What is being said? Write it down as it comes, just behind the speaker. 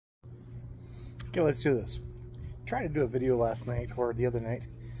Okay, let's do this. Tried to do a video last night or the other night.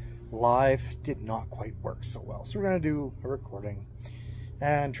 Live did not quite work so well. So we're going to do a recording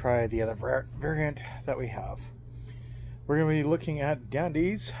and try the other variant that we have. We're going to be looking at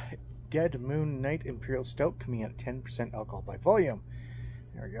Dandy's Dead Moon Night Imperial Stout coming at 10% alcohol by volume.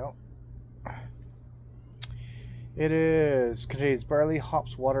 There we go. It contains barley,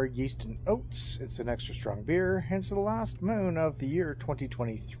 hops, water, yeast, and oats. It's an extra strong beer, and it's the last moon of the year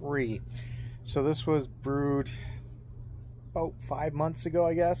 2023. So this was brewed about 5 months ago,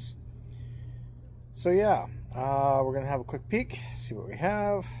 I guess. So yeah, we're going to have a quick peek, see what we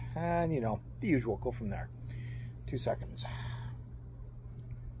have, and you know, the usual, go from there. 2 seconds.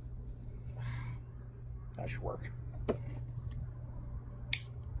 That should work.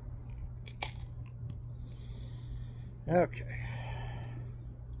 Okay.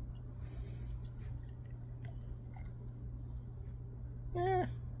 Yeah,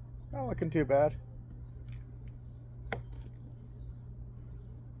 not looking too bad.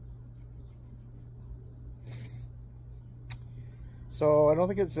 So I don't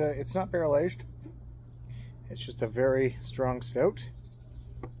think it's not barrel aged. It's just a very strong stout.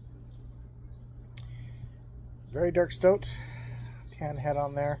 Very dark stout. Tan head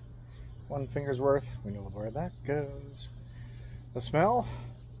on there. 1 finger's worth. We know where that goes. The smell.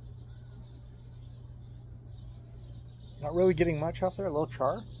 Not really getting much off there. A little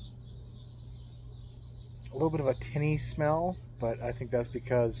char. A little bit of a tinny smell, but I think that's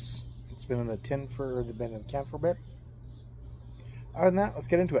because it's been in the tin for been in the can for a bit. Other than that, let's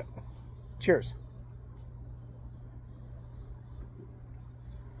get into it. Cheers.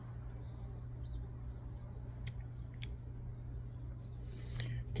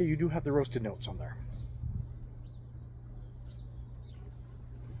 Okay, you do have the roasted notes on there.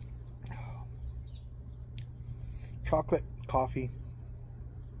 Chocolate, coffee,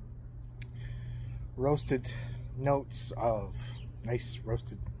 roasted notes of nice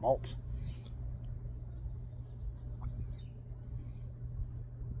roasted malt.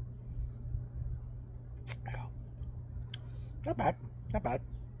 Not bad, not bad.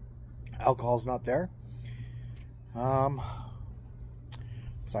 Alcohol's not there.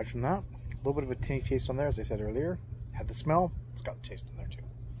 Aside from that, a little bit of a tinny taste on there, as I said earlier. Had the smell, it's got the taste in there too.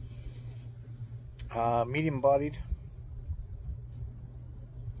 Medium bodied.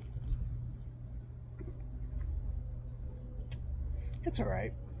 It's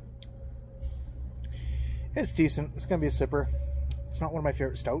alright. It's decent. It's going to be a sipper. It's not one of my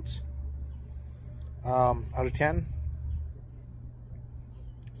favorite stouts. Out of 10,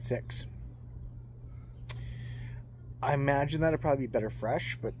 6. I imagine that it'd probably be better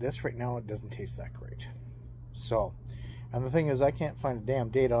fresh, but this right now, it doesn't taste that great. So, and the thing is, I can't find a damn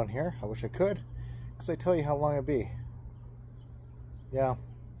date on here. I wish I could, because I tell you how long it'd be. Yeah,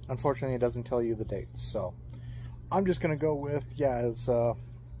 unfortunately, it doesn't tell you the dates. So, I'm just going to go with, yeah, it's the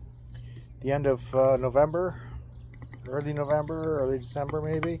end of November, early November, early December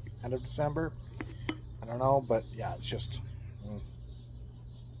maybe, end of December. I don't know, but yeah, it's just...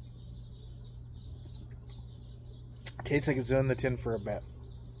 Tastes like it's in the tin for a bit.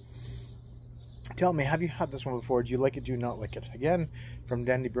 Tell me, have you had this one before? Do you like it? Do you not like it? Again, from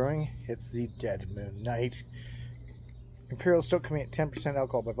Dandy Brewing, it's the Dead Moon Night Imperial Stout coming at 10%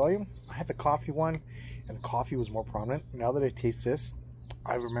 alcohol by volume. I had the coffee one, and the coffee was more prominent. Now that I taste this,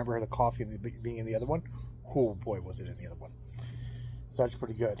 I remember the coffee being in the other one. Oh boy, was it in the other one. So that's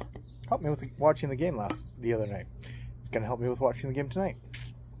pretty good. Helped me with watching the game the other night. It's going to help me with watching the game tonight.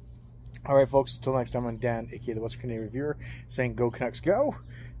 Alright folks, until next time, I'm Dan, aka the Western Canadian Reviewer, saying go Canucks go!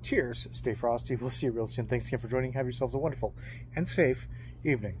 Cheers, stay frosty, we'll see you real soon. Thanks again for joining, have yourselves a wonderful and safe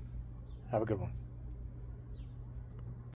evening. Have a good one.